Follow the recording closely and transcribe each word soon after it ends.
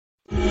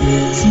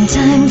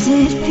Sometimes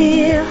it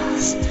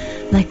feels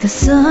like the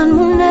sun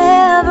will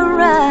never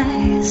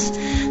rise,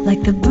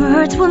 like the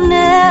birds will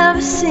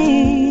never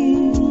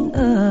sing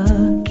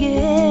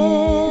again.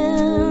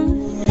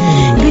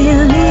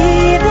 Believe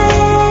in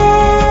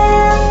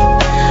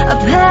a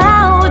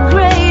power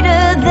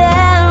greater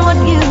than what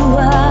you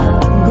are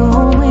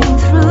going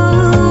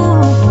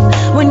through.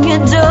 When you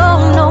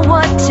don't know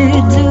what to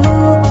do,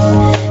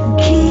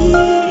 keep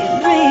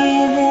breathing.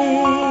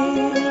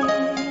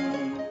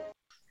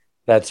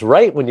 That's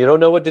right. When you don't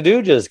know what to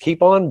do, just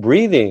keep on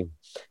breathing.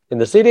 In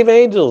the City of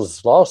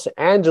Angels, Los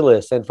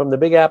Angeles, and from the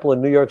Big Apple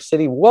in New York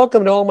City,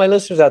 welcome to all my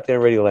listeners out there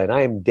in Radio Land.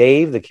 I am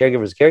Dave, the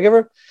Caregivers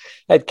Caregiver,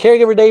 at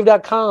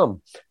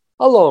caregiverdave.com,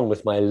 along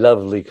with my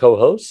lovely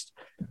co-host,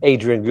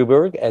 Adrian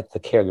Gruberg at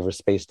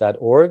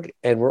thecaregiverspace.org.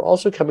 And we're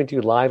also coming to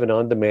you live and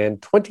on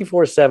demand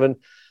 24/7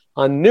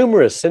 on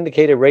numerous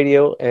syndicated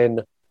radio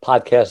and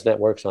podcast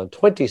networks on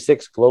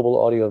 26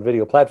 global audio and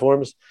video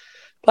platforms.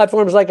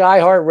 Platforms like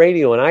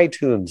iHeartRadio and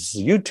iTunes,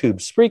 YouTube,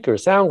 Spreaker,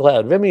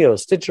 SoundCloud, Vimeo,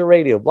 Stitcher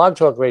Radio, Blog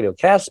Talk Radio,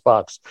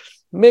 CastBox,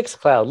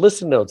 Mixcloud,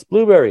 Listen Notes,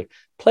 Blueberry,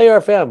 Player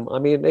FM. I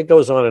mean, it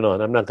goes on and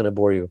on. I'm not going to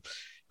bore you.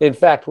 In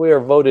fact, we are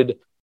voted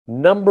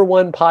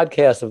 #1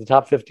 podcast of the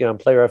top 50 on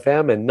Player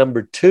FM and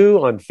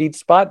 #2 on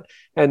FeedSpot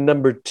and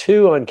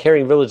 #2 on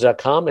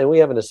caringvillage.com. And we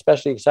have an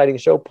especially exciting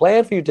show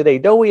planned for you today,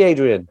 don't we,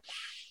 Adrian?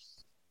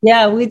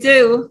 Yeah, we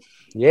do.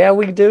 Yeah,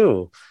 we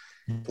do.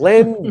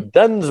 Glen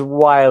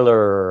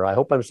Dunzweiler, I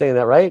hope I'm saying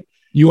that right.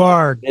 You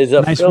are. Is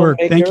a nice work.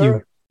 Thank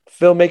you.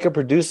 Filmmaker,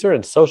 producer,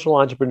 and social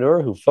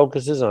entrepreneur who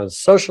focuses on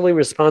socially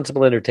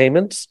responsible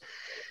entertainments.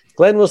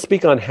 Glen will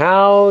speak on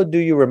how do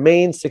you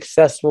remain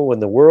successful when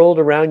the world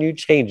around you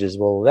changes.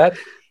 Well, that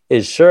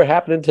is sure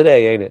happening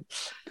today, ain't it?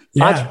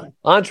 Yeah.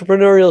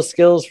 Entrepreneurial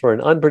Skills for an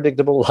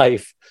Unpredictable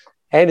Life,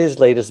 and his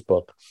latest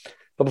book.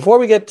 But before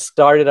we get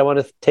started, I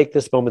want to take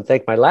this moment to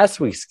thank my last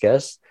week's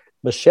guest,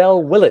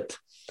 Michelle Willett.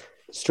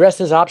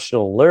 Stress is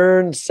optional.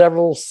 Learn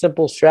several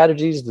simple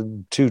strategies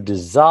to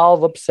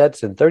dissolve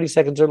upsets in 30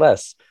 seconds or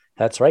less.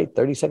 That's right,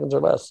 30 seconds or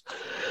less.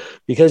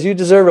 Because you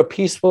deserve a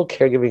peaceful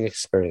caregiving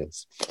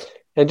experience.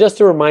 And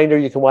just a reminder,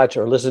 you can watch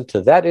or listen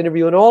to that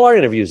interview and all our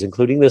interviews,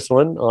 including this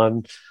one,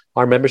 on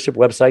our membership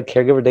website,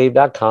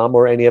 caregiverdave.com,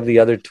 or any of the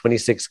other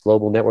 26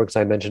 global networks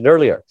I mentioned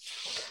earlier.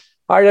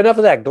 All right, enough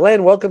of that.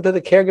 Glen, welcome to the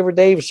Caregiver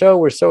Dave Show.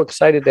 We're so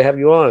excited to have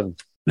you on.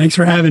 Thanks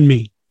for having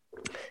me.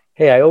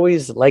 Hey, I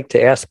always like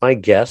to ask my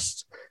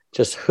guests,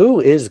 just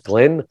who is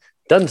Glen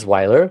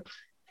Dunzweiler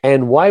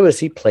and why was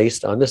he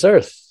placed on this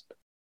earth?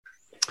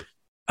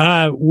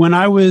 When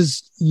I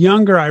was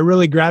younger, I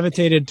really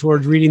gravitated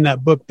towards reading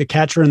that book, The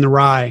Catcher in the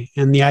Rye,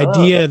 and the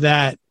idea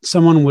that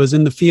someone was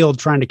in the field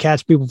trying to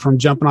catch people from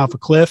jumping off a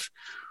cliff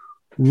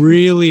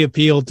really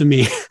appealed to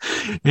me.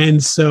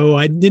 And so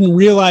I didn't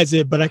realize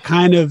it, but I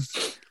kind of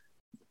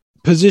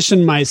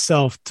positioned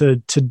myself to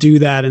do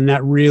that. And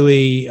that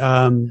really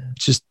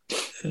just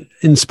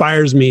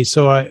inspires me.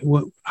 So I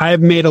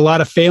have made a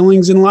lot of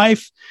failings in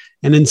life.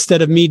 And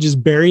instead of me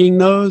just burying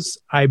those,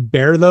 I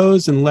bear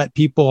those and let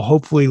people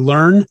hopefully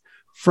learn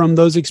from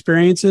those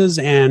experiences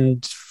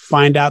and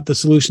find out the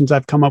solutions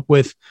I've come up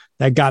with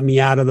that got me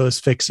out of those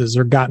fixes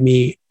or got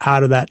me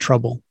out of that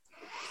trouble.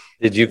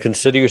 Did you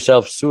consider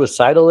yourself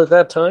suicidal at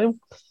that time?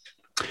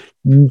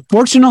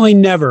 Fortunately,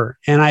 never.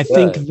 And I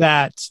think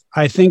that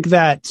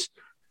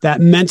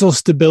mental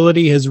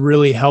stability has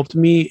really helped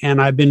me.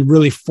 And I've been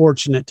really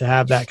fortunate to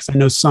have that because I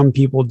know some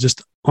people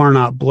just are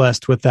not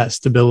blessed with that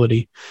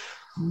stability.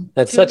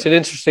 That's such an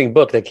interesting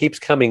book that keeps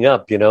coming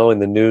up, you know, in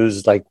the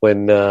news, like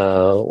when,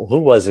 who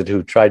was it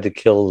who tried to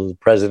kill the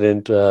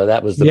president?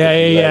 That was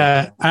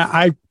the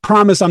I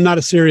promise I'm not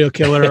a serial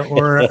killer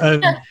or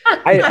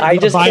I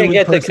just can't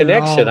get the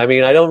connection. I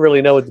mean, I don't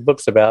really know what the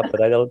book's about,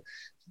 but I don't.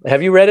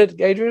 Have you read it,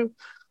 Adrian?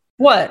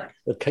 What?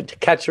 The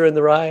Catcher in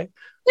the Rye?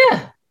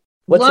 Yeah.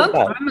 What's Long it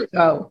about? time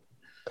ago.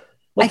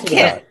 What's I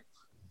can't.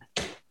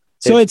 It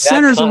so it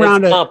centers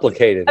around it's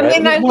complicated. I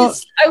mean, right?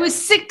 I was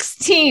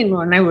 16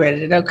 when I read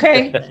it.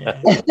 Okay.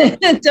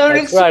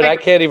 That's right. I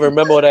can't even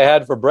remember what I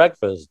had for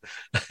breakfast.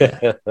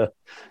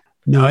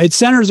 No, it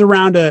centers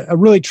around a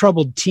really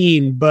troubled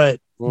teen,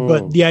 but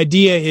the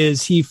idea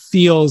is he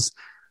feels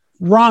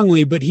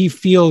wrongly, but he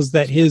feels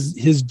that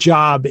his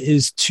job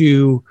is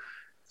to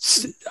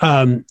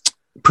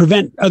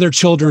prevent other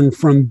children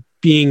from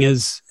being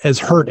as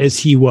hurt as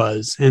he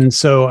was. And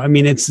so, I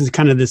mean, it's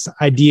kind of this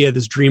idea,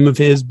 this dream of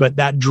his, but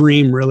that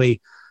dream really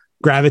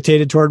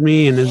gravitated toward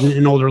me. And in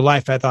an older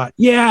life, I thought,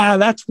 yeah,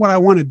 that's what I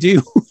want to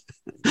do.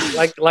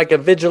 like a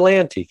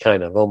vigilante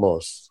kind of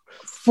almost.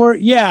 For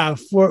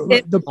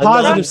the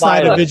positive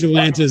side of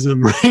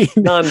vigilantism, right?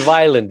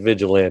 Nonviolent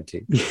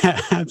vigilante. Yeah,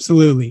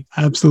 absolutely.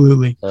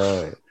 Absolutely.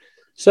 All right.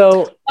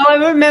 So all I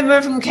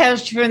remember from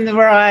Catcher in the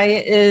Rye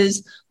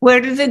is, where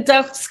do the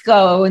ducks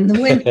go in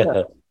the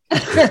winter?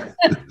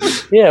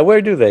 Yeah,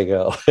 where do they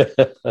go?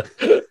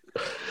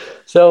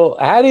 So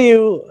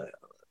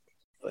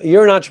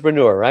you're an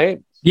entrepreneur,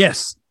 right?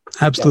 Yes,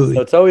 absolutely. Yeah,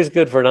 so it's always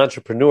good for an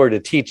entrepreneur to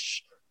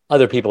teach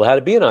other people how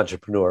to be an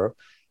entrepreneur.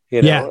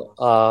 You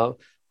know,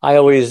 I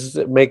always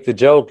make the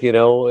joke,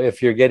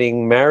 if you're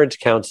getting marriage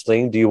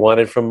counseling, do you want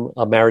it from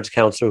a marriage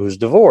counselor who's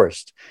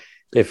divorced?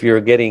 If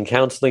you're getting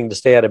counseling to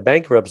stay out of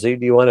bankruptcy,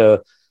 do you want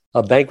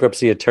a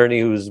bankruptcy attorney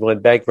who's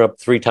went bankrupt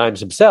 3 times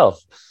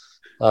himself?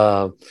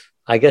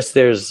 I guess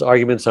there's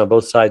arguments on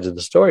both sides of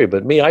the story,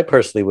 but I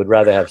personally would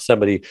rather have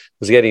somebody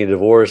who's getting a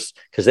divorce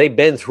because they've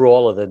been through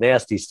all of the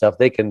nasty stuff.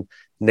 They can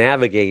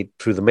navigate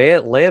through the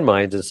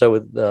landmines, and so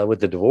with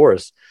the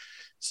divorce.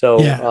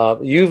 So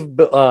you've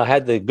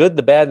had the good,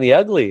 the bad, and the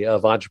ugly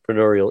of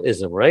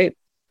entrepreneurialism, right?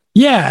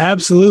 Yeah,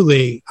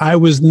 absolutely. I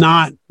was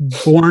not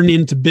born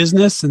into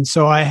business, and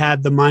so I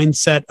had the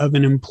mindset of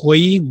an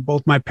employee.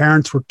 Both my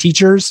parents were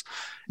teachers.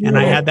 And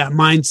I had that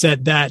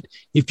mindset that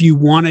if you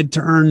wanted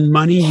to earn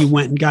money, you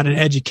went and got an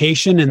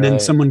education, and then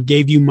someone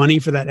gave you money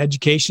for that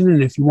education.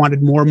 And if you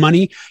wanted more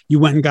money, you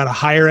went and got a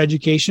higher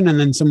education, and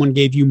then someone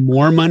gave you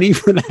more money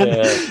for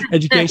that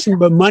education.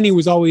 But money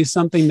was always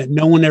something that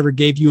no one ever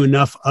gave you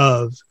enough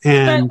of.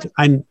 And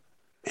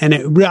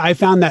I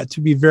found that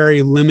to be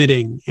very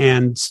limiting.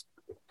 And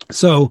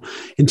so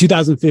in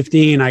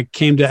 2015, I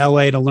came to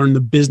LA to learn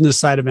the business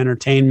side of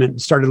entertainment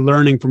and started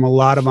learning from a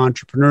lot of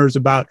entrepreneurs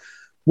about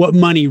what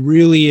money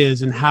really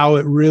is and how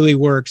it really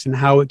works and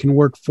how it can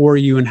work for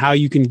you and how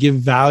you can give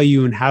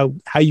value and how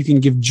you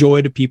can give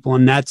joy to people.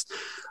 And that's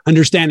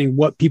understanding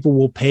what people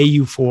will pay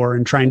you for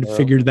and trying to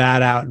figure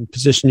that out and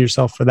position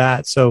yourself for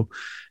that. So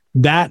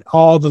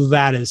all of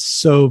that is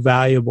so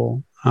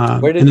valuable.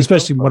 And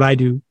especially what I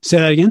do. Say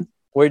that again.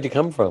 Where'd you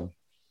come from?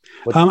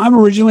 I'm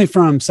originally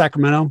from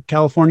Sacramento,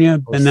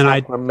 California. And then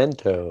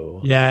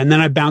Sacramento. And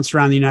then I bounced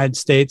around the United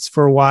States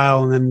for a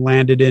while and then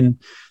landed in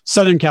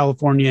Southern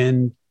California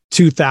in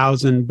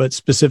 2000, but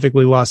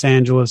specifically Los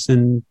Angeles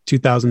in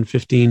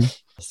 2015.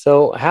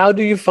 So how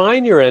do you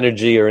find your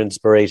energy or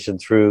inspiration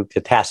through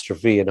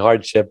catastrophe and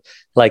hardship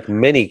like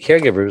many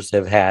caregivers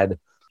have had?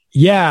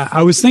 Yeah,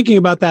 I was thinking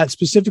about that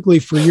specifically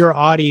for your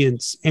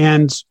audience.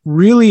 And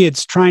really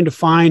it's trying to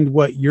find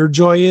what your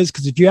joy is.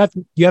 Because if you have,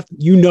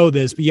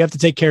 this, but you have to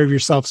take care of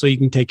yourself so you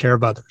can take care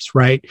of others.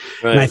 Right.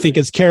 And I think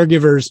as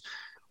caregivers,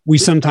 we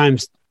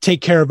sometimes take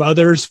care of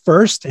others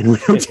first and we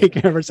don't take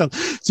care of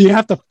ourselves. So you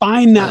have to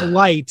find that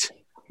light.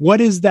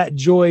 What is that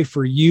joy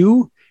for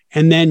you?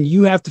 And then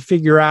you have to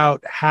figure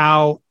out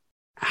how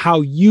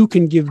you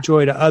can give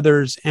joy to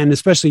others. And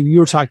especially you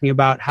were talking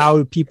about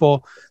how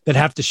people that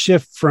have to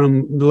shift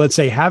from, let's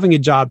say, having a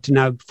job to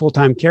now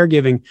full-time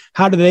caregiving,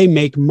 how do they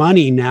make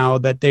money now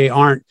that they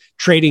aren't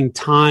trading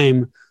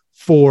time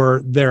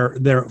for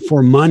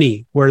for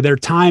money, where their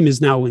time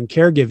is now in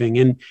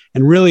caregiving.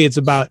 And really it's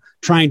about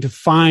trying to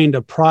find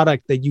a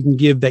product that you can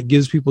give that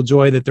gives people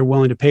joy that they're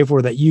willing to pay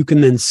for, that you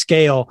can then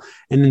scale.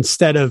 And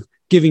instead of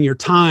giving your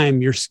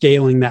time, you're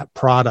scaling that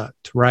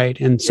product. Right.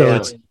 And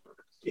so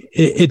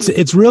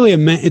it's really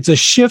it's a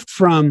shift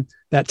from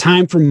that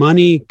time for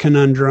money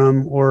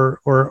conundrum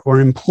or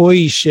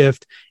employee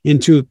shift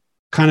into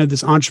kind of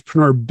this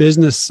entrepreneur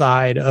business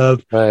side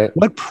of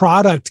what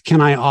product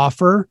can I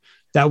offer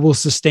that will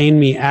sustain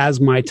me as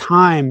my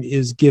time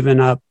is given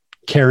up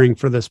caring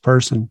for this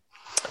person.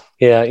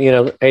 Yeah.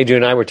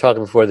 Adrian and I were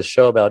talking before the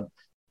show about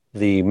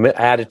the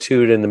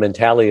attitude and the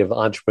mentality of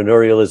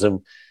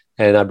entrepreneurialism.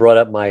 And I brought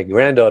up my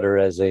granddaughter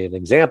as an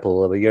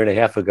example of a year and a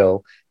half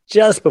ago,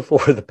 just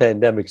before the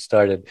pandemic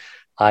started.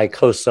 I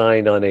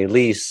co-signed on a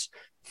lease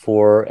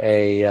for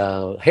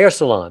a hair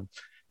salon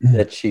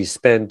that she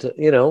spent,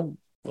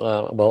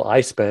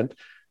 I spent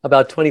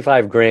about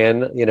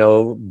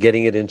 $25,000,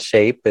 getting it in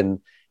shape. And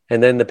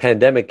then the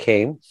pandemic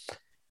came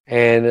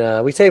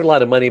and we saved a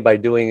lot of money by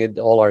doing it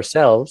all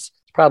ourselves.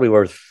 It's probably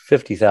worth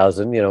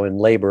 $50,000, in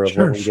labor of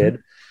what we did.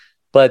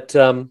 But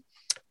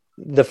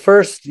the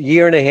first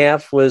year and a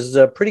half was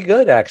pretty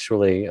good,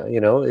 actually.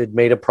 It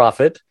made a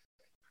profit.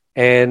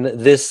 And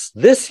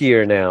this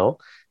year now,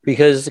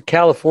 because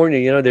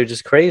California, they're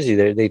just crazy.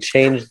 They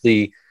changed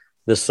the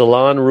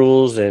salon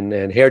rules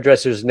and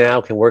hairdressers now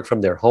can work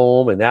from their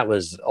home. And that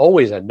was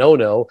always a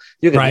no-no.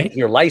 You can get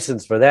your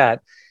license for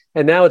that.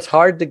 And now it's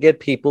hard to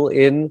get people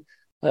in.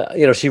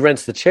 She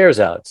rents the chairs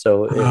out.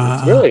 So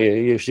it's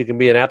really, she can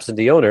be an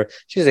absentee owner.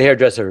 She's a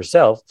hairdresser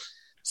herself.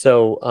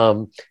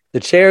 So the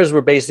chairs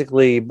were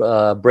basically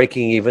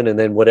breaking even. And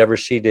then whatever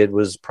she did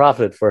was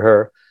profit for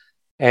her.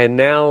 And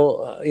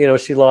now,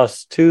 she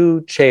lost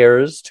 2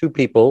 chairs, 2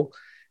 people,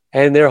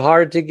 and they're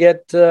hard to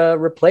get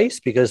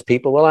replaced because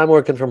people, I'm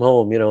working from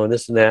home, and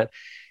this and that.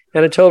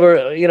 And I told her,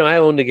 I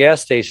owned a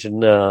gas station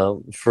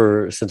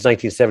since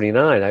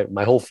 1979.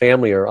 My whole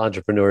family are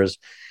entrepreneurs,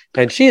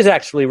 and she has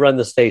actually run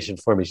the station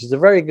for me. She's a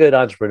very good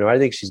entrepreneur. I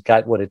think she's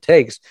got what it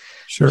takes.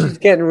 Sure. She's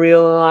getting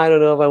real. I don't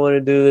know if I want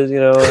to do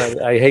this.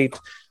 I hate.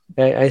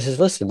 I says,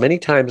 listen, many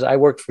times I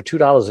worked for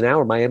 $2 an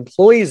hour. My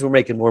employees were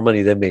making more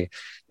money than me.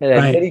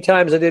 And many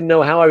times I didn't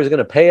know how I was going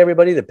to pay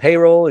everybody, the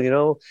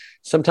payroll.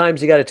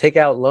 Sometimes you got to take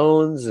out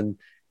loans and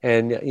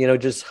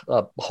just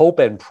hope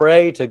and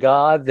pray to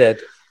God that,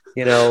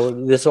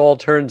 this all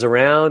turns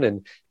around.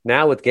 And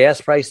now with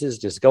gas prices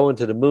just going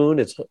to the moon,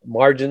 its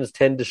margins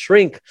tend to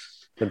shrink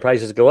when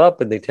prices go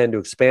up and they tend to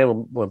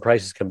expand when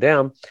prices come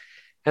down.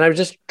 And I was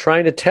just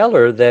trying to tell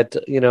her that,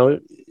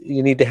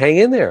 you need to hang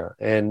in there.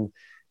 And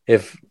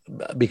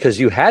because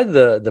you had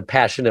the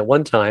passion at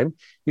one time,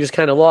 you just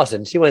kind of lost it.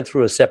 And she went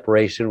through a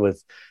separation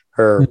with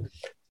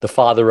the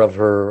father of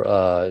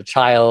her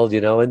child,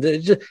 and it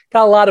just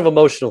got a lot of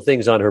emotional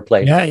things on her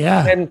plate.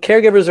 Yeah. And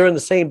caregivers are in the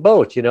same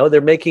boat.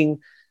 They're making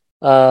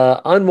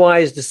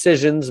unwise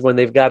decisions when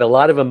they've got a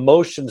lot of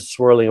emotions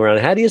swirling around.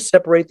 How do you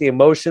separate the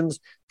emotions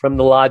from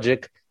the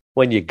logic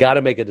when you got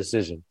to make a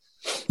decision?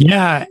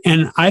 Yeah.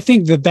 And I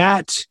think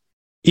that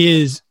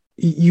is,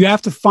 you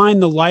have to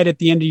find the light at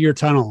the end of your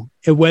tunnel,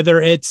 whether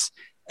it's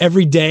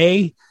every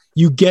day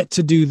you get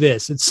to do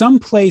this at some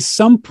place,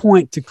 some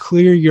point to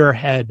clear your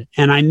head.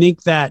 And I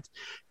think that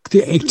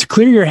to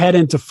clear your head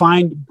and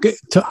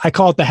I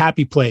call it the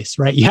happy place,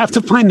 right? You have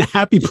to find the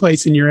happy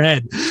place in your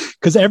head,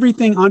 because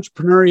everything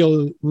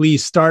entrepreneurially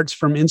starts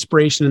from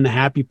inspiration in the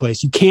happy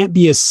place. You can't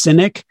be a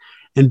cynic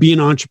and be an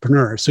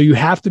entrepreneur. So if you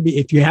have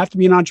to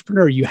be an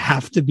entrepreneur, you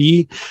have to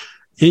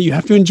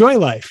enjoy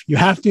life. You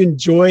have to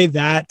enjoy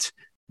that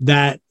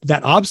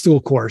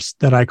obstacle course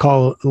that I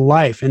call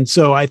life. And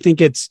so I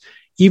think it's,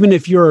 even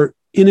if you're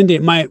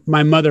inundated,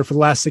 my mother for the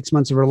last 6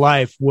 months of her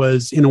life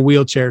was in a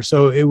wheelchair.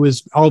 So it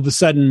was all of a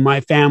sudden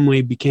my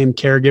family became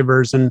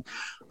caregivers, and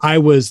I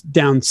was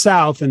down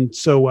south. And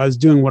so I was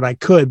doing what I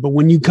could. But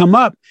when you come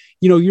up,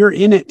 you're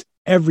in it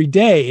every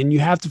day, and you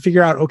have to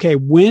figure out, okay,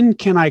 when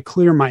can I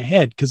clear my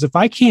head? Because if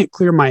I can't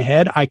clear my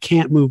head, I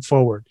can't move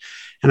forward.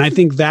 And I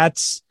think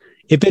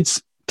if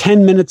it's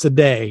 10 minutes a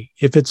day,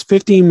 if it's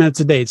 15 minutes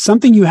a day, it's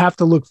something you have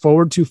to look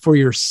forward to for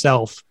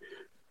yourself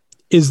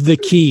is the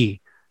key.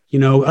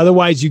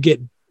 Otherwise you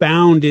get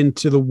bound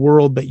into the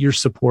world that you're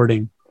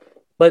supporting.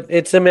 But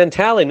it's a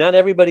mentality. Not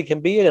everybody can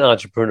be an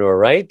entrepreneur,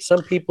 right?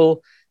 Some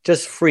people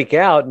just freak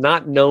out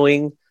not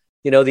knowing,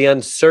 the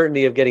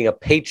uncertainty of getting a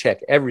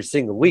paycheck every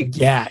single week.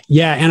 Yeah.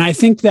 And I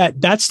think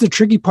that's the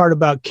tricky part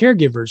about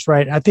caregivers,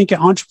 right? I think an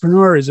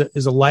entrepreneur is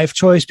a life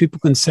choice. People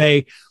can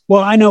say,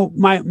 well, I know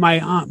my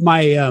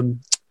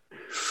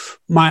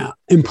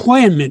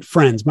employee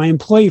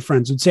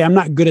friends would say, I'm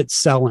not good at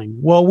selling.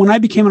 Well, when I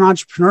became an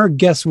entrepreneur,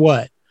 guess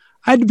what?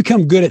 I had to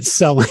become good at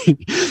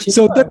selling.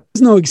 So there's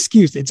no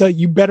excuse.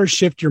 You better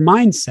shift your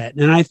mindset.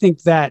 And I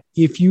think that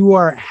if you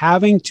are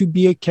having to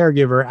be a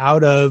caregiver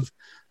out of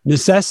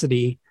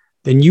necessity,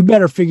 then you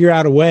better figure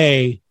out a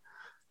way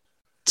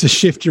to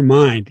shift your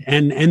mind.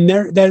 And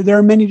there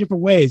are many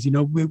different ways.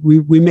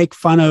 We make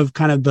fun of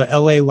kind of the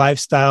LA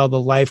lifestyle,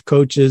 the life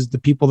coaches, the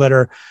people that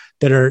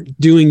are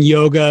doing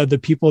yoga, the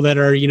people that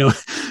are,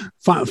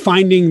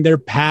 finding their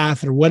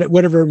path or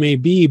whatever it may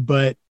be.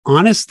 But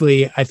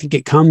honestly, I think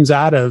it comes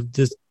out of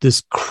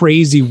this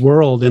crazy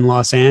world in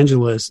Los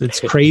Angeles. It's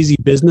crazy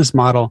business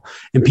model,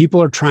 and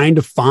people are trying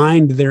to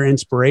find their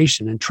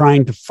inspiration and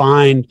trying to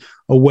find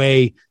a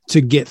way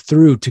to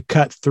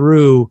cut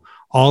through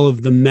all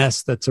of the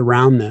mess that's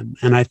around them.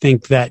 And I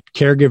think that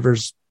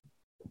caregivers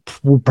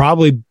will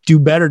probably do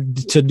better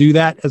to do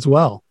that as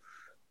well.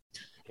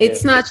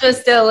 It's not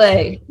just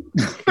LA.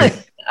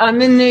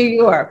 I'm in New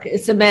York.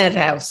 It's a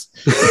madhouse.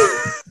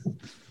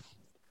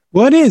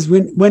 Well, it is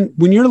when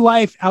your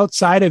life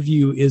outside of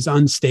you is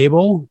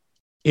unstable,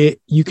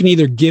 you can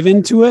either give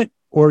into it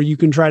or you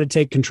can try to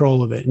take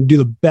control of it and do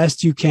the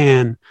best you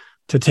can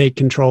to take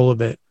control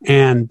of it.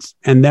 And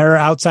there are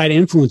outside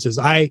influences.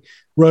 I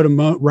rode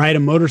a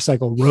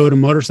motorcycle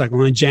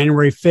on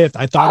January 5th.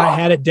 I thought I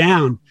had it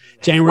down.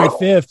 January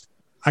 5th,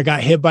 I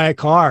got hit by a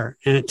car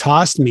and it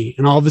tossed me.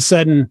 And all of a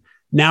sudden,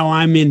 now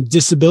I'm in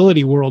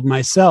disability world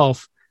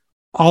myself,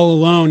 all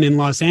alone in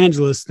Los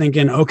Angeles,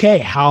 thinking, okay,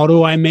 how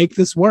do I make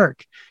this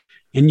work?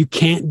 And you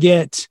can't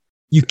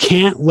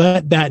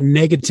let that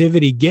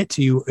negativity get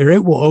to you, or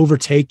it will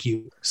overtake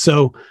you.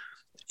 So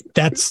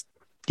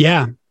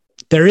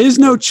there is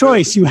no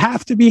choice. You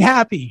have to be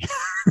happy.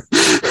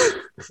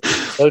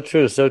 So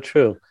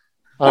true.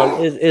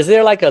 Is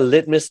there like a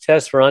litmus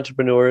test for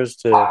entrepreneurs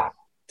to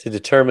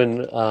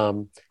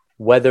determine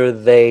whether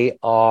they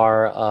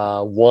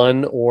are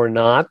one or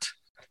not,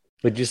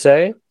 would you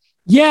say?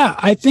 Yeah,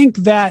 I think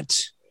that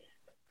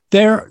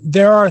there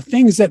are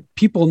things that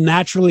people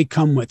naturally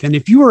come with. And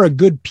if you are a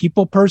good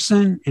people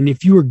person, and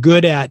if you are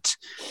good at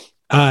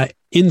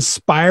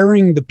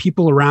inspiring the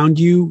people around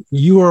you,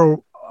 you are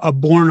a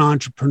born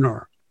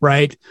entrepreneur,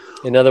 right?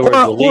 In other words,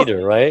 a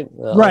leader, right?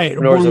 Right,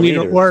 a born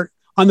leader. Or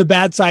on the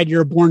bad side,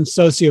 you're a born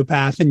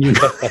sociopath, and you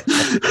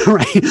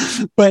right.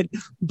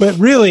 But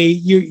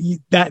really,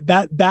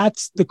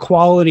 that's the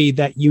quality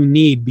that you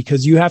need,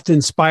 because you have to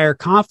inspire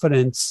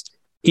confidence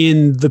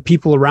in the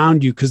people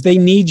around you, because they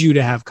need you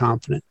to have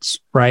confidence,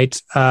 right?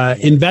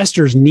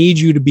 Investors need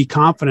you to be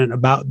confident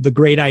about the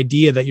great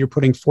idea that you're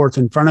putting forth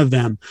in front of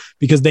them,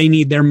 because they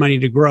need their money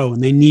to grow,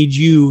 and they need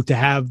you to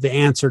have the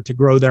answer to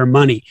grow their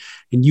money.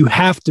 And you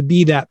have to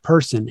be that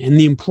person. And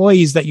the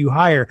employees that you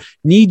hire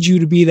need you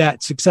to be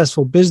that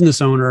successful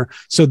business owner,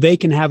 so they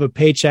can have a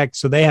paycheck,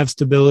 so they have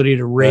stability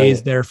to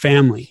raise their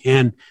family.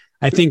 And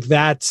I think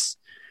that's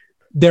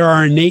there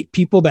are innate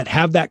people that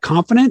have that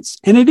confidence,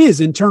 and it is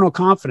internal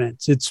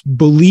confidence. It's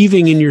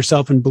believing in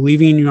yourself and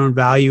believing in your own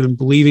value and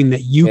believing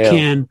that you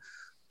can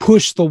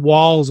push the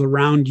walls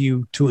around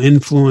you to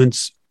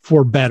influence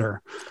for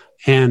better.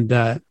 And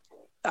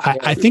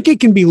I think it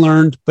can be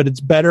learned, but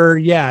it's better,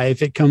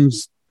 if it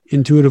comes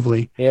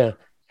intuitively. Yeah.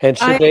 And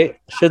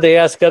should they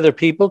ask other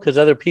people? Because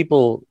other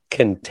people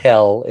can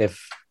tell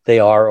if they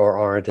are or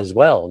aren't as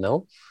well,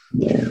 no?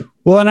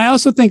 Well, and I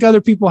also think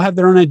other people have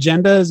their own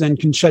agendas and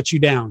can shut you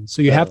down.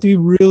 So you have to be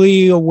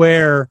really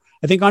aware.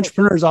 I think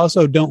entrepreneurs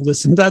also don't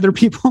listen to other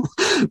people.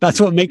 That's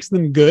what makes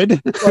them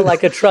good. Well,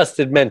 like a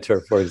trusted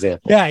mentor, for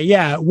example.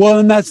 Yeah. Well,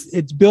 and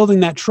it's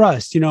building that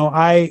trust.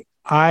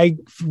 I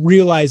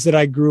realized that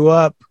I grew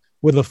up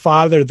with a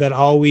father that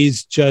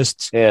always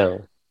just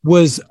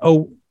was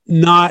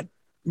not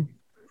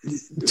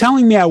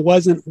telling me I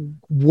wasn't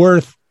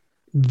worth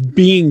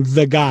being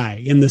the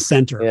guy in the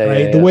center,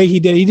 right? The way he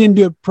didn't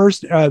do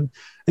it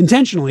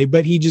intentionally,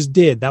 but he just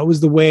did. That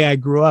was the way I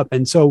grew up.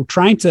 And so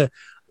trying to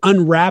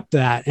unwrap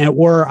that,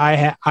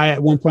 I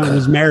at one point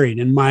was married,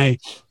 and my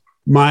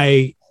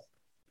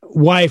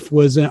wife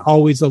was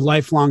always a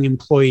lifelong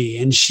employee,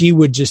 and she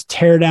would just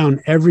tear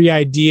down every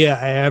idea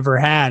I ever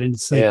had. And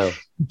it's like,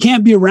 you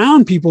can't be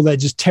around people that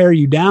just tear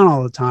you down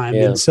all the time.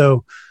 And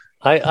so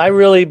I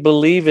really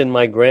believe in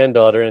my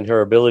granddaughter and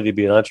her ability to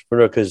be an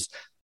entrepreneur, because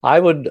I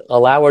would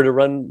allow her to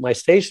run my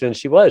station, and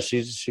she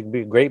could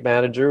be a great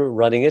manager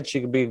running it.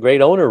 She could be a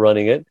great owner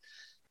running it.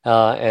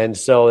 And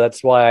so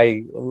that's why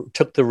I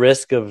took the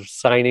risk of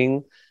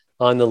signing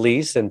on the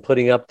lease and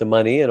putting up the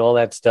money and all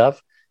that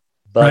stuff.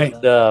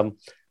 But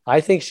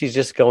I think she's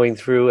just going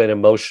through an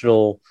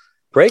emotional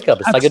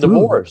breakup. It's like a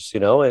divorce,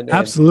 and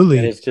absolutely.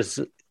 And it's just,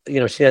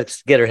 she has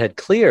to get her head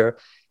clear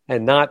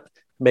and not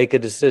make a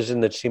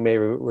decision that she may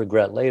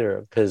regret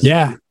later. Because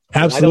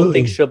absolutely. I don't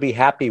think she'll be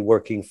happy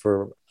working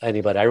for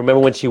anybody. I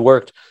remember when she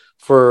worked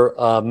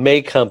for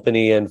May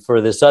Company and for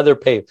this other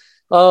pay.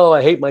 Oh,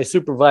 I hate my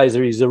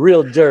supervisor. He's a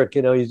real jerk.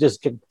 He's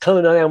just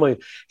coming on.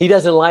 He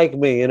doesn't like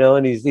me,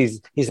 and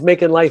he's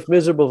making life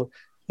miserable.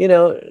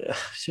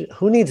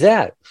 Who needs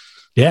that?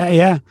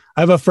 Yeah. I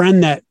have a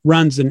friend that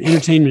runs an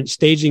entertainment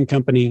staging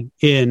company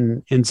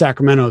in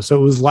Sacramento. So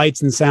it was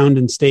lights and sound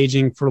and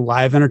staging for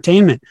live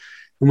entertainment.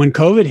 And when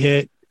COVID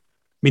hit,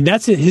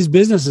 that's it. His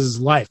business is his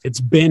life. It's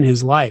been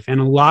his life.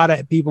 And a lot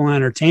of people in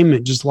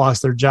entertainment just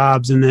lost their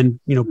jobs and then,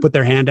 put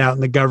their hand out,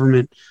 and the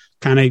government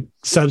kind of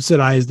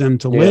subsidized them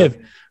to live.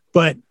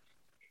 But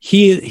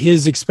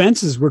his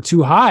expenses were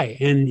too high.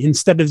 And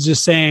instead of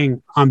just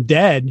saying, I'm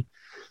dead,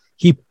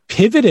 he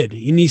pivoted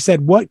and he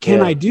said, what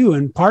can I do?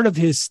 And part of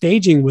his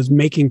staging was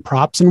making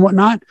props and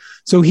whatnot.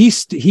 So he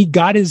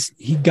got his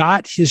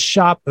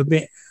shop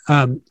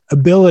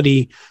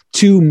ability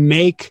to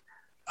make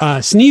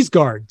sneeze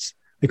guards.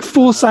 Like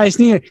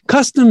full-size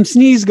custom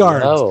sneeze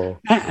guards,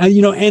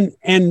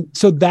 and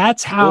so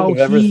that's how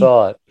ever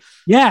thought.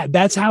 Yeah,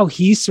 that's how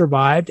he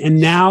survived.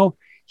 And now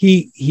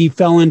he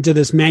fell into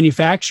this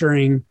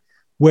manufacturing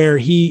where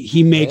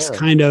he makes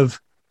kind of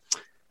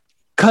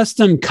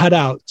custom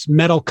cutouts,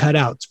 metal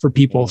cutouts for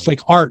people. It's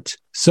like art,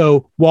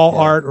 so wall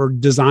art or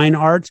design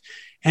art,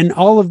 and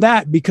all of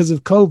that because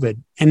of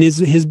COVID. And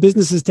his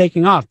business is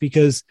taking off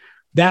because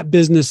that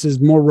business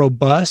is more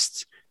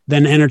robust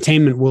than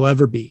entertainment will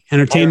ever be.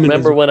 Entertainment. I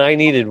remember when I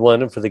needed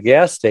one for the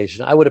gas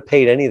station, I would have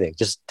paid anything.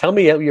 Just tell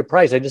me your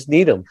price. I just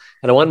need them,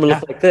 and I want them to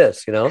look like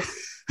this,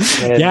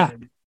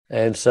 And,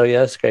 And so,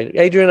 that's great.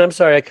 Adrian, I'm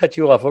sorry, I cut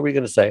you off. What were you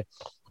going to say?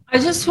 I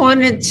just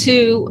wanted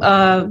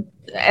to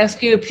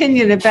ask your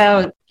opinion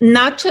about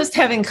not just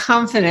having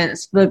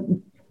confidence, but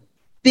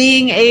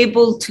being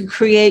able to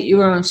create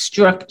your own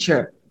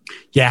structure.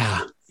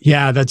 Yeah,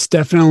 that's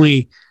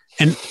definitely,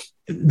 and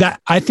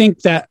that I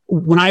think that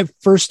when I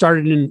first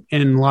started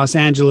in Los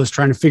Angeles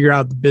trying to figure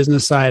out the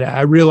business side,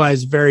 I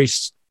realized very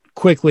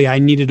quickly I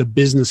needed a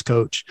business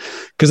coach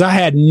because I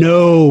had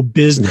no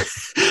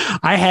business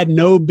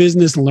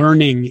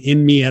learning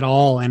in me at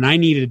all. And I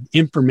needed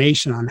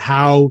information on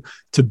how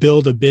to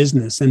build a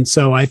business. And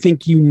so I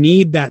think you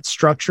need that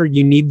structure.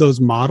 You need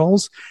those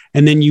models.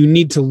 And then you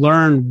need to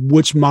learn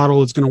which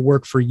model is going to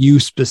work for you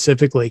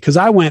specifically. Because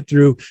I went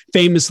through,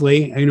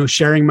 famously,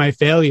 sharing my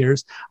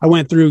failures, I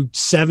went through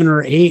 7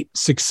 or 8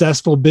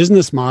 successful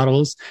business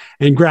models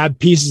and grabbed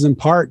pieces and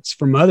parts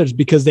from others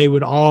because they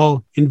would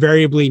all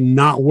invariably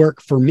not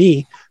work for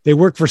me. They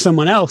work for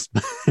someone else.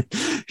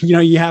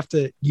 You have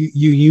to,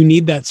 you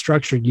need that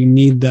structure. You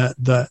need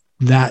that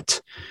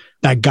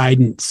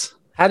guidance.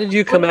 How did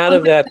you come out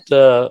of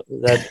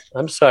that?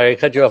 I'm sorry, I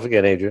cut you off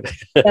again, Adrian.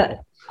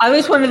 I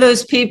was one of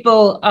those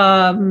people.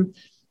 I'm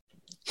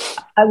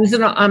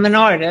an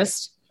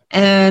artist,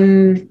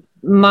 and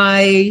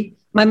my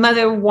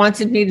mother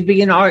wanted me to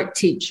be an art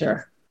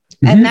teacher,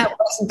 and that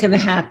wasn't going to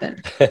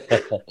happen.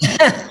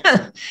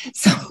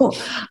 So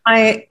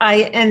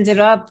I ended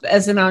up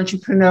as an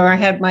entrepreneur. I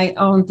had my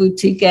own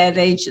boutique ad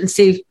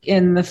agency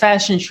in the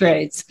fashion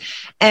trades,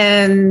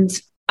 and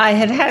I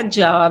had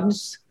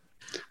jobs.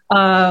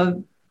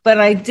 But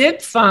I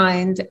did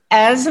find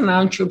as an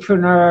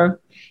entrepreneur,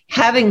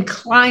 having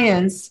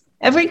clients,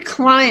 every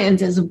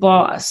client is a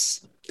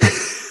boss.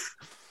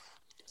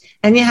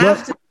 And you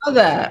have to know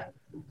that.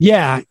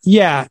 Yeah.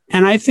 Yeah.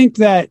 And I think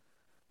that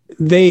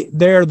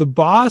they're the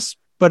boss,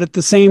 but at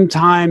the same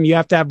time, you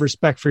have to have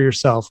respect for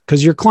yourself,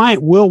 because your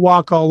client will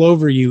walk all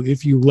over you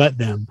if you let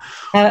them.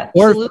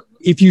 Absolutely. Or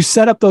if you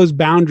set up those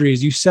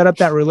boundaries, you set up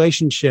that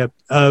relationship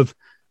of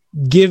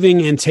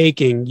giving and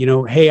taking,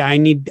 hey,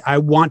 I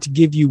want to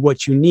give you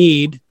what you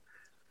need,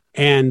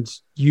 and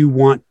you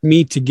want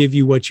me to give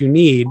you what you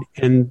need,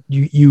 and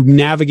you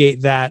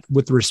navigate that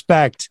with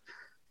respect,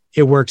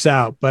 it works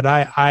out. But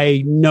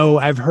I know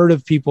I've heard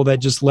of people that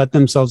just let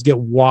themselves get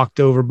walked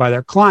over by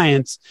their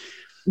clients.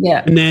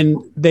 Yeah. And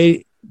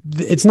then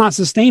it's not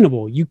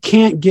sustainable. You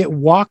can't get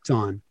walked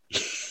on.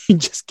 You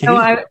just can't.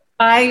 No,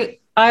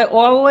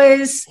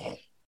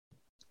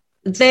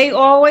 they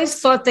always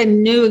thought they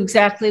knew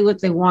exactly what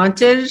they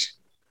wanted.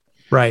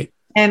 Right.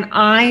 And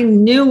I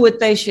knew what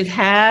they should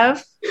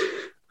have.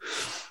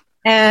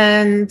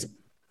 And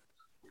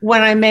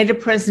when I made a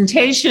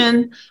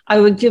presentation, I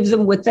would give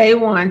them what they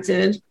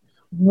wanted,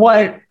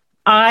 what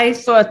I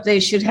thought they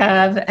should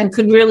have and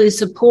could really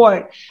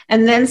support.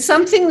 And then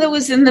something that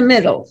was in the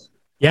middle.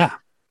 Yeah.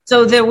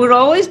 So there would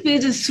always be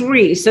the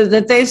three, so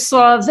that they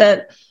saw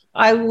that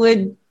I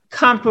would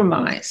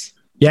compromise.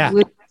 Yeah.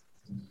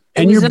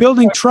 And you're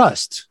building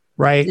trust,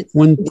 right?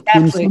 When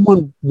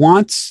someone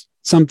wants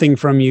something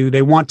from you,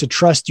 they want to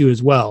trust you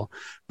as well,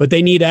 but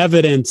they need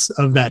evidence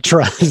of that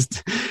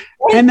trust.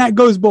 And that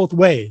goes both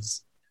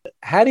ways.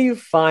 How do you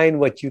find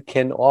what you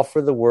can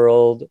offer the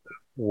world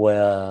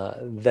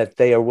that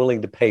they are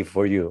willing to pay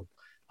for you?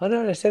 Oh,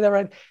 no, did I say that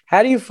right?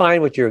 How do you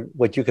find what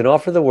you can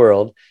offer the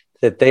world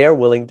that they are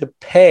willing to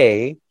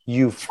pay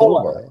you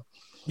for?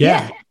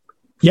 Yeah.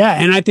 Yeah.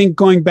 And I think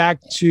going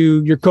back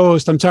to your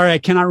co-host, I'm sorry, I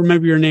cannot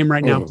remember your name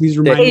right now. Please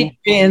remind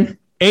me.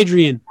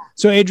 Adrian.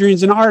 So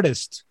Adrian's an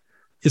artist.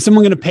 Is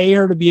someone going to pay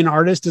her to be an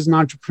artist as an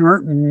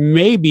entrepreneur?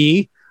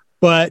 Maybe,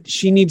 but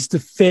she needs to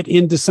fit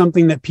into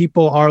something that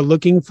people are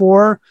looking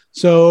for.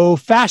 So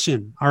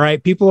fashion. All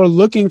right. People are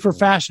looking for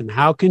fashion.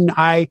 How can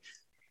I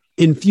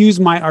infuse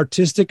my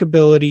artistic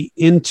ability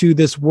into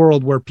this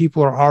world where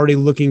people are already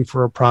looking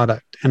for a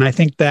product? And I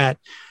think that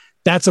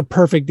that's a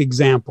perfect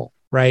example,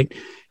 right?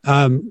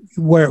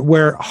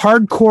 Where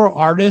hardcore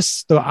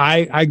artists, so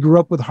I grew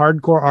up with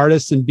hardcore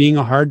artists and being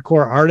a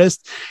hardcore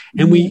artist,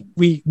 and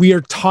we are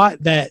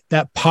taught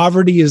that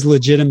poverty is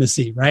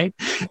legitimacy, right?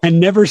 And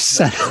never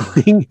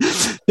settling.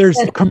 There's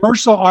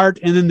commercial art,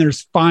 and then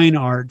there's fine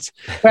art,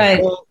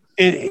 right?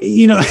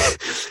 And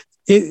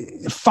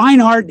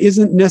fine art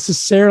isn't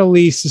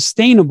necessarily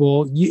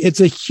sustainable.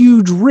 It's a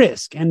huge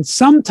risk, and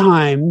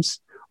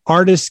sometimes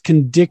artists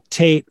can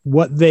dictate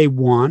what they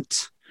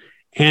want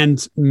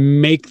and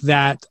make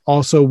that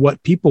also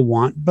what people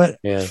want. But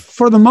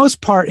for the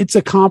most part, it's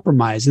a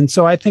compromise. And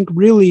so I think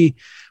really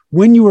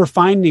when you are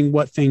finding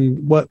what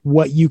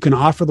you can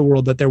offer the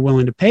world that they're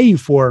willing to pay you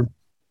for,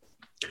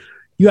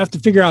 you have to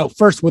figure out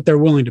first what they're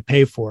willing to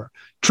pay for.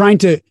 Trying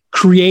to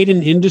create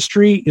an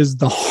industry is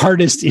the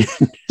hardest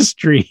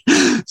industry.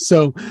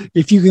 So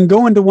if you can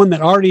go into one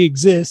that already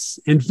exists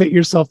and fit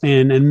yourself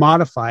in and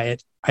modify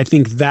it, I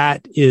think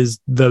that is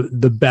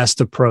the best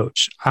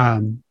approach.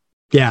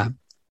 Yeah.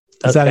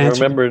 I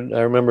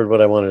remembered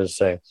what I wanted to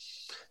say.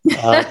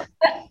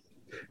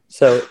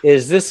 So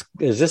is this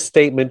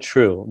statement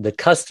true? The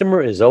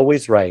customer is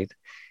always right.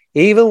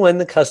 Even when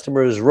the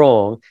customer is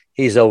wrong,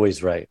 he's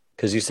always right.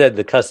 Because you said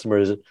the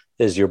customer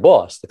is your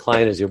boss. The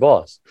client is your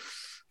boss.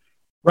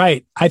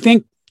 Right. I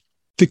think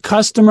the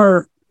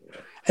customer,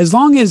 as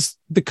long as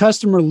the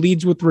customer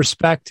leads with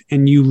respect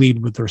and you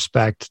lead with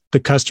respect,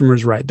 the customer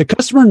is right. The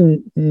customer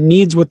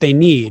needs what they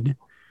need,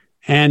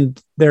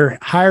 and they're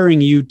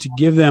hiring you to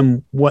give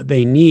them what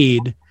they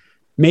need.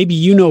 Maybe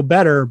you know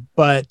better,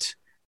 but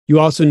you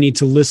also need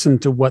to listen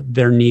to what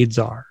their needs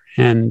are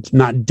and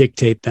not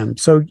dictate them.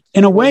 So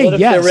in a way, what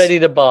if they're ready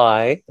to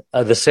buy,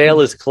 the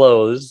sale is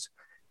closed,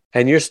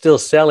 and you're still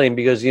selling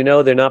because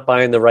they're not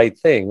buying the right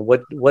thing?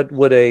 What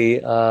would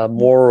a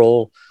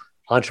moral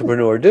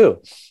entrepreneur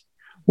do?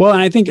 Well,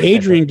 and I think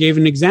Adrian gave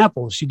an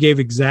example. She gave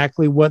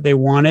exactly what they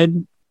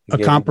wanted, a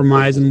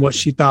compromise, and what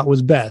she thought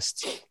was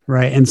best,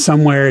 right? And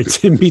somewhere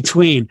it's in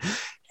between.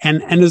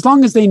 And as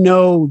long as they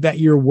know that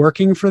you're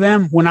working for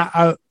them, when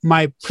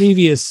my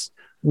previous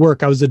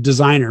work, I was a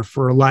designer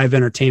for live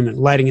entertainment,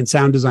 lighting and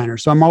sound designer.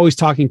 So I'm always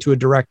talking to a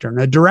director,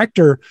 and a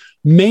director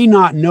may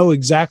not know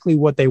exactly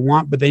what they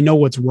want, but they know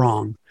what's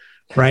wrong,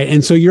 right?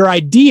 And so your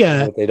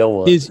idea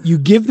is you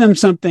give them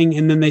something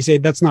and then they say,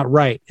 that's not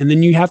right. And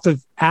then you have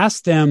to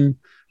ask them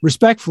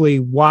respectfully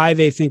why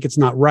they think it's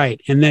not right.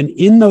 And then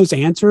in those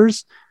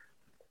answers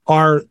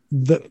are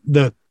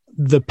the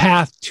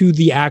path to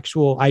the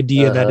actual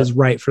idea that is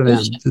right for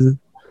them.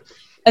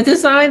 A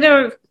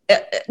designer,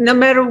 no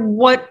matter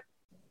what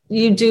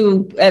you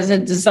do as a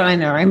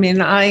designer, I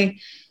mean, I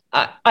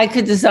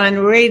could design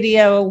a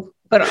radio,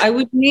 but I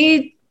would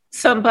need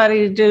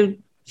somebody to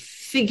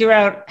figure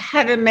out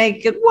how to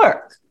make it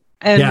work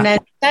and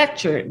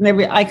manufacture it.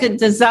 Maybe I could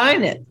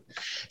design it.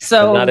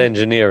 So but not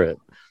engineer it.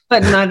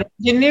 but not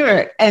engineer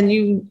it.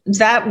 And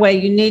that way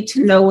you need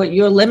to know what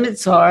your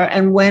limits are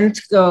and when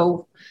to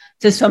go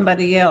to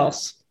somebody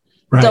else.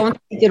 Right. Don't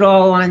take it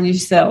all on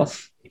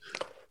yourself.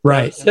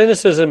 Right.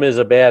 Cynicism is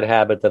a bad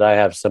habit that I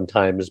have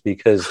sometimes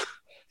because,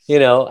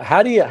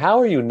 how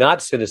are you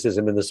not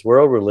cynicism in this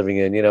world we're living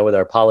in, with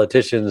our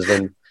politicians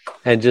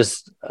and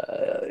just,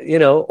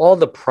 all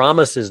the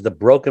promises, the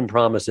broken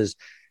promises.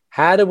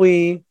 How do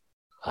we,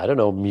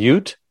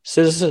 mute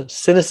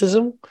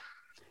cynicism?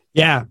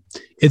 Yeah,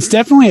 it's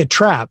definitely a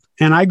trap.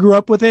 And I grew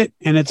up with it,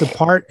 and I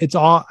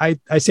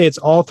say it's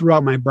all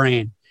throughout my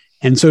brain.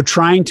 And so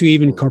trying to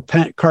even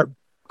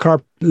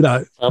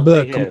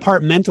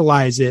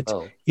compartmentalize it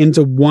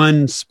into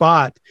one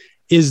spot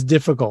is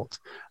difficult.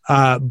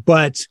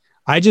 But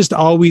I just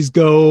always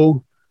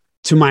go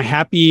to my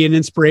happy and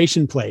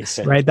inspiration place,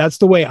 right? That's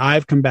the way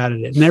I've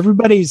combated it. And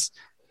everybody's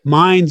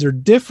minds are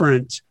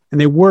different and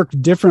they work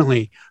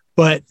differently,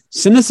 but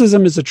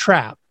cynicism is a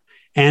trap.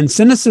 And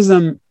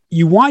cynicism,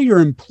 you want your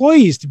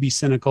employees to be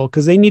cynical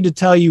because they need to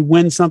tell you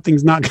when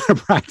something's not going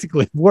to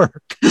practically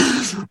work.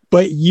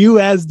 But you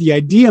as the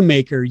idea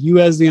maker, you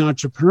as the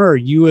entrepreneur,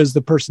 you as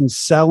the person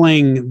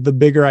selling the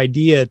bigger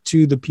idea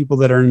to the people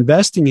that are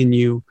investing in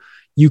you,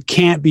 you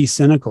can't be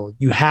cynical.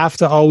 You have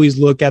to always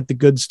look at the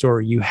good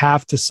story. You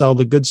have to sell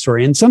the good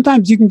story. And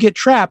sometimes you can get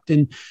trapped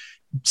in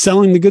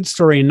selling the good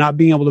story and not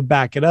being able to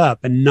back it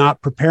up and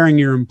not preparing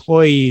your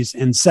employees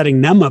and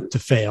setting them up to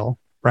fail,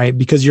 right?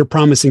 Because you're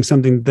promising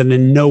something that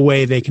in no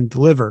way they can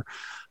deliver.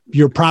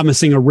 You're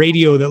promising a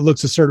radio that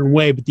looks a certain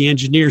way, but the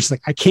engineer's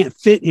like, I can't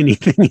fit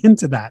anything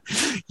into that,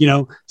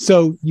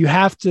 So you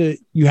have to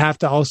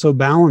also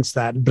balance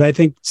that. But I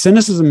think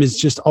cynicism is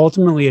just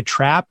ultimately a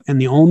trap.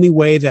 And the only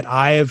way that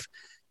I have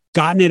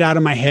gotten it out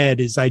of my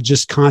head is I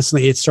just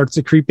constantly, it starts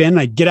to creep in.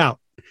 I get out,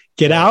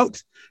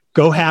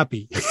 go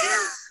happy.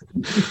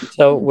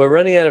 So we're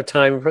running out of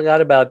time. We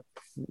forgot about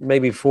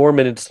maybe 4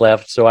 minutes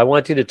left. So I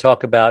want you to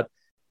talk about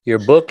your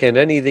book and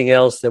anything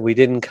else that we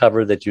didn't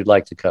cover that you'd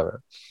like to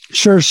cover.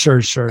 Sure.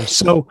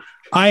 So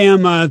I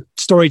am a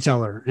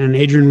storyteller, and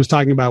Adrian was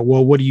talking about,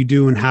 well, what do you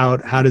do and how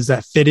does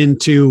that fit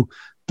into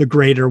the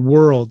greater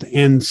world?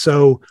 And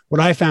so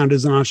what I found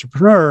as an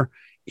entrepreneur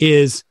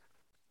is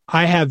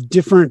I have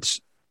different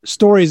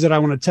stories that I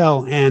want to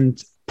tell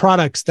and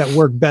products that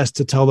work best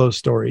to tell those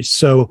stories.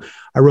 So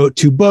I wrote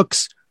 2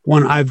 books.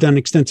 One, I've done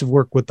extensive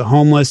work with the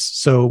homeless.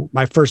 So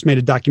I first made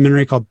a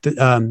documentary called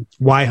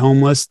Why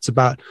Homeless? It's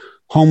about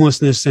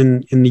homelessness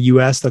in the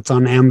US. That's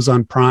on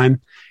Amazon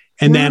Prime.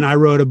 And then I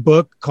wrote a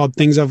book called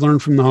Things I've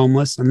Learned from the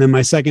Homeless. And then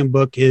my second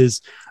book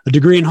is A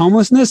Degree in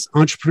Homelessness,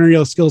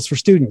 Entrepreneurial Skills for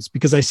Students,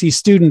 because I see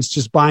students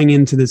just buying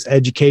into this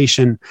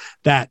education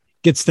that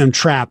gets them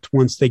trapped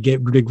once they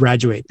get to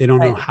graduate. They don't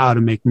know how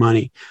to make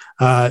money.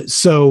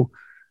 So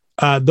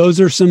those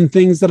are some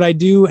things that I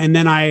do. And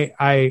then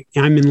I'm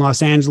in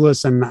Los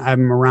Angeles and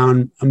I'm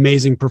around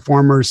amazing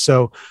performers.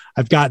 So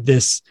I've got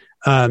this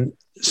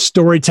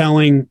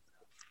storytelling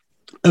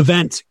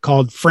event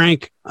called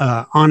Frank,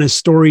 Honest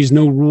Stories,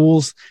 No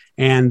Rules.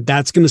 And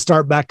that's going to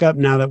start back up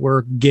now that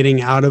we're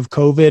getting out of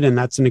COVID. And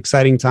that's an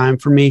exciting time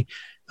for me.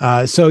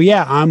 My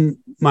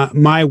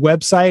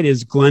website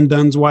is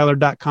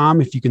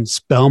glendunzweiler.com. If you can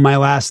spell my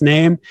last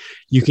name,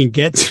 you can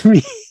get to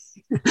me.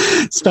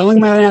 Spelling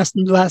my last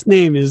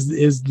name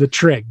is the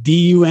trick.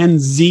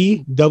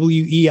 DUNZWEILER.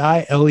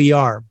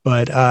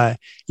 But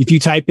if you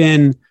type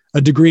in A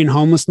Degree in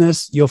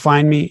Homelessness, you'll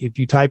find me. If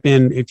you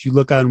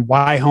look on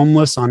Why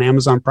Homeless on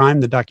Amazon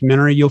Prime, the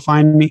documentary, you'll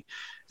find me.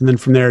 And then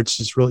from there, it's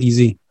just real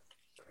easy.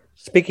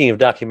 Speaking of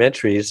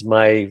documentaries,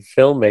 my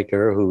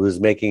filmmaker, who was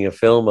making a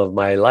film of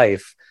my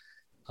life,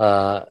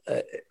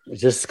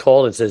 just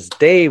called and says,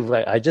 Dave,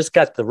 I just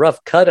got the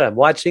rough cut. I'm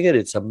watching it.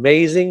 It's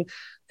amazing.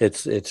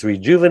 It's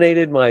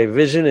rejuvenated my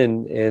vision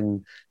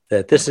and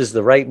that this is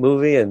the right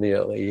movie. And,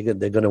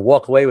 they're going to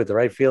walk away with the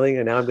right feeling.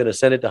 And now I'm going to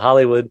send it to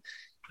Hollywood.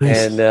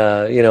 Nice. And,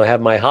 have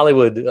my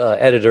Hollywood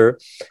editor,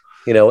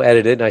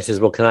 edit it. And I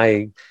says, well, can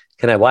I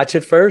watch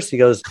it first? He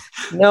goes,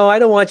 no, I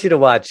don't want you to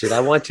watch it.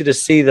 I want you to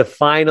see the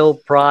final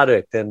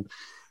product. And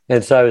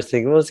so I was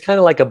thinking, well, it's kind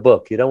of like a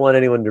book. You don't want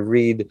anyone to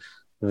read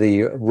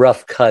the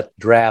rough cut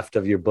draft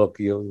of your book.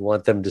 You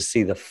want them to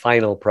see the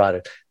final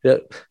product. Do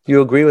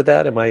you agree with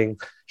that?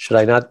 Should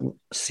I not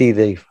see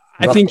the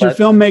I think cut?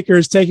 Your filmmaker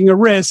is taking a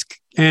risk,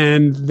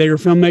 and their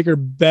filmmaker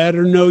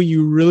better know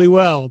you really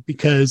well,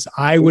 because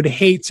I would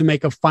hate to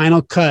make a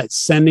final cut,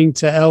 sending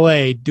to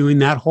LA, doing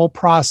that whole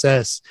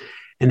process,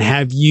 and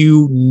have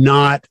you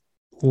not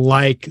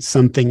like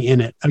something in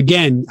it.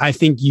 Again, I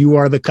think you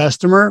are the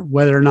customer,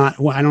 whether or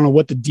not, I don't know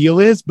what the deal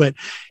is, but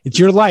it's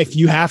your life.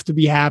 You have to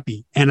be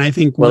happy. And I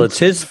think, well, it's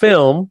his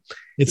film.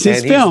 It's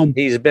his film.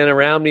 He's been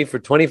around me for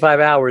 25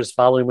 hours,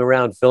 following me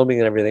around, filming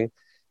and everything.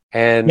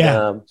 And,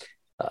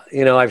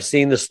 I've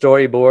seen the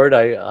storyboard.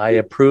 I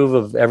approve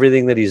of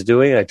everything that he's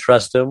doing. I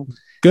trust him.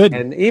 Good.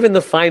 And even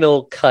the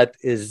final cut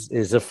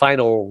is a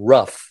final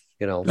rough,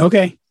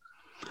 Okay.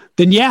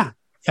 Then, yeah.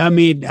 I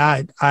mean,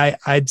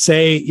 I'd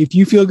say if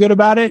you feel good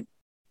about it,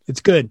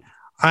 it's good.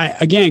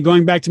 Again,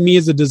 going back to me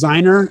as a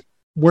designer,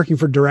 working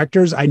for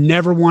directors, I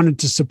never wanted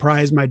to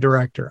surprise my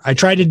director. I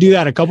tried to do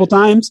that a couple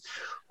times.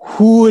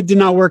 It did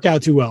not work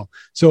out too well.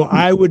 So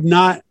I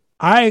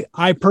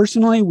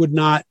personally would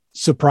not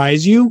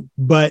surprise you,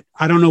 but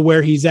I don't know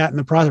where he's at in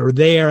the process, or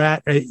they are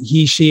at,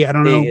 he, she, I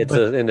don't know. It's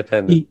an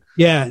independent.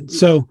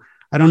 So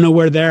I don't know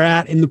where they're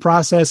at in the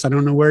process. I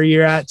don't know where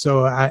you're at.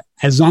 So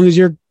as long as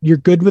you're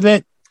good with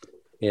it.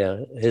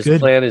 Yeah. His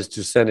plan is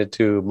to send it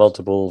to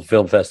multiple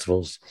film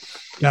festivals.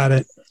 Got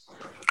it.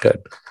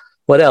 Good.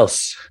 What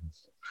else?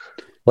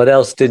 What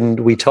else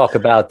didn't we talk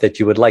about that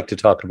you would like to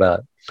talk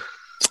about?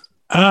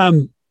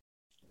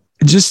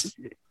 Just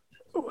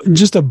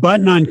a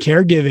button on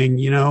caregiving.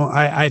 You know,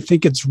 I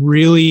think it's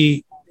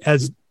really,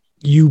 as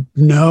you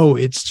know,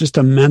 it's just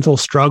a mental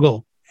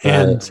struggle,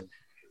 and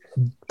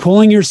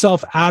pulling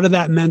yourself out of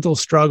that mental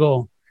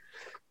struggle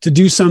to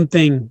do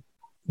something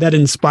that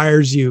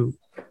inspires you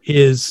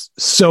is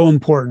so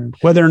important,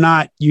 whether or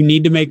not you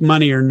need to make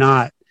money or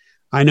not.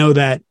 I know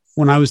that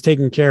when I was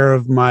taking care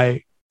of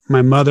my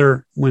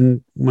mother,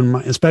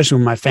 especially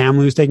when my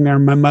family was taking care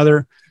of my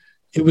mother,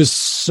 it was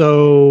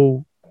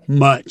so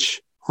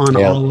much on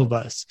all of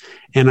us.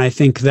 And I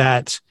think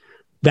that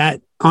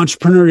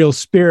entrepreneurial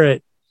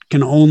spirit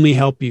can only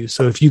help you.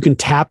 So if you can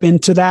tap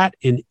into that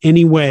in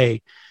any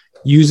way,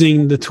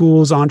 using the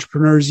tools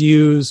entrepreneurs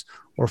use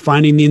or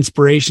finding the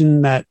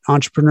inspiration that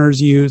entrepreneurs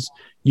use,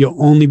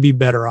 you'll only be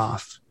better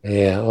off.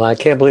 Yeah. Well, I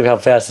can't believe how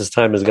fast this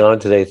time has gone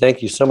today.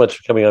 Thank you so much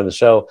for coming on the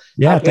show.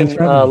 Yeah. Thanks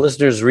for having me.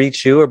 Listeners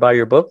reach you or buy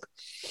your book?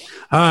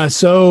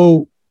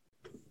 So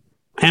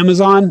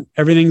Amazon,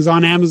 everything's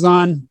on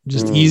Amazon,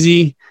 just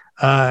easy.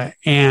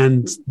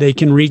 And they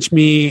can reach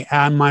me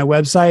on my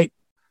website,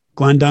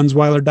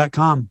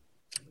 glendunzweiler.com.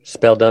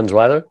 Spell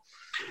Dunzweiler?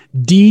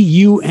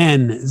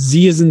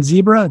 D-U-N-Z as in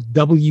zebra,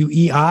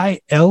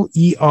 W-E-I-L-E-R,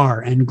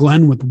 and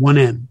Glenn with one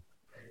N.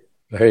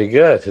 Very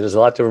good. There's a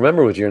lot to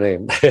remember with your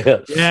name.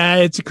 Yeah,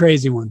 it's a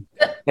crazy one.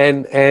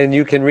 And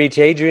you can reach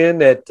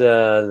Adrian at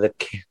the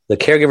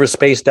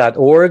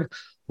caregiverspace.org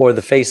or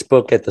the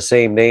Facebook at the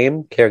same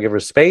name,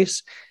 Caregiver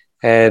Space.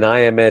 And I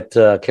am at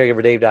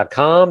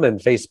caregiverdave.com and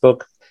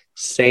Facebook,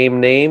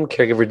 same name,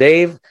 Caregiver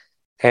Dave.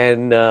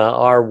 And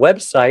our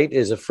website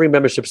is a free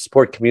membership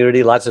support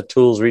community, lots of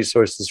tools,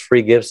 resources,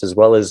 free gifts, as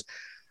well as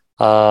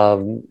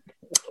my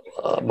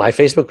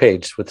Facebook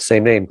page with the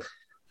same name.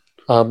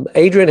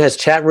 Adrian has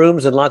chat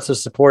rooms and lots of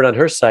support on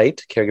her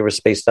site,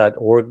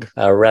 caregiverspace.org,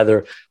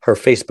 rather her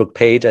Facebook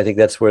page. I think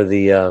that's where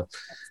the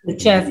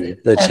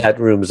chat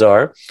rooms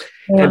are.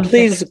 Yeah. And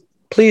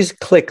please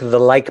click the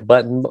like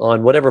button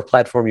on whatever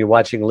platform you're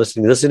watching or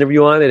listening to this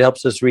interview on. It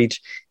helps us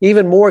reach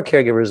even more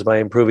caregivers by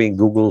improving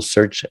Google's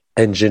search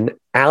engine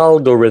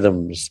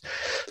algorithms.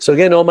 So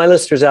again, all my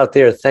listeners out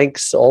there,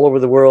 thanks all over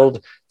the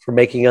world for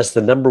making us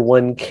the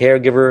 #1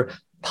 caregiver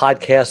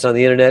podcast on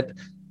the internet.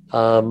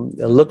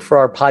 Look for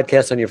our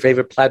podcast on your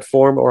favorite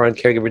platform or on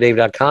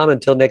caregiverdave.com.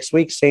 Until next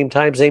week, same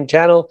time, same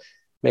channel.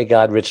 May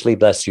God richly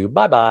bless you.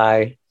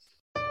 Bye-bye.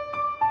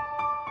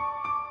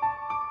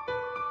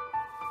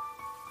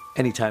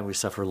 Anytime we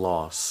suffer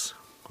loss,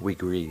 we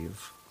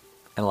grieve.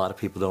 And a lot of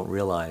people don't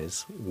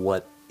realize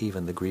what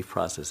even the grief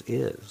process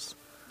is.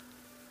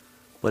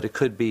 But it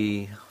could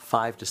be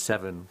 5 to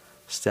 7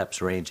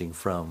 steps ranging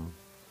from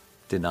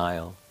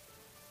denial,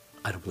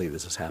 I don't believe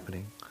this is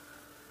happening,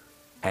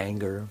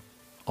 anger,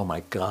 oh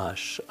my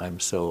gosh, I'm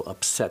so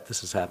upset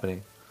this is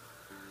happening,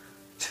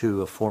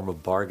 to a form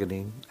of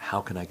bargaining,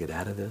 how can I get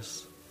out of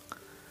this,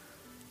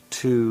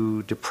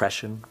 to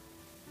depression,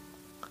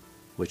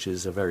 which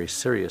is a very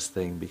serious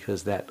thing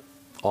because that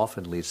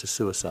often leads to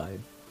suicide.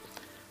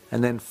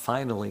 And then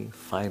finally,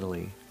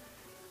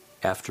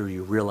 after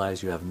you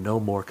realize you have no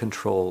more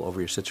control over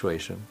your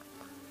situation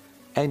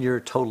and you're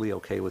totally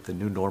okay with the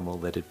new normal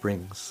that it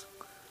brings,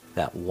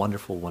 that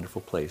wonderful,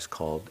 wonderful place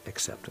called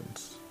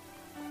acceptance.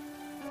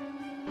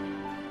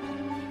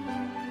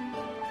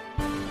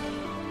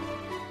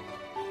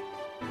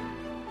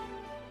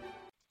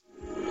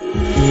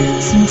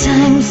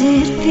 Sometimes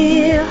it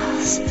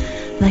feels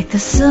like the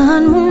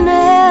sun will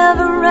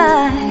never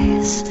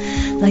rise,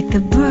 like the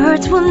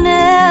birds will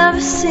never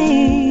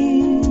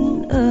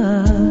sing.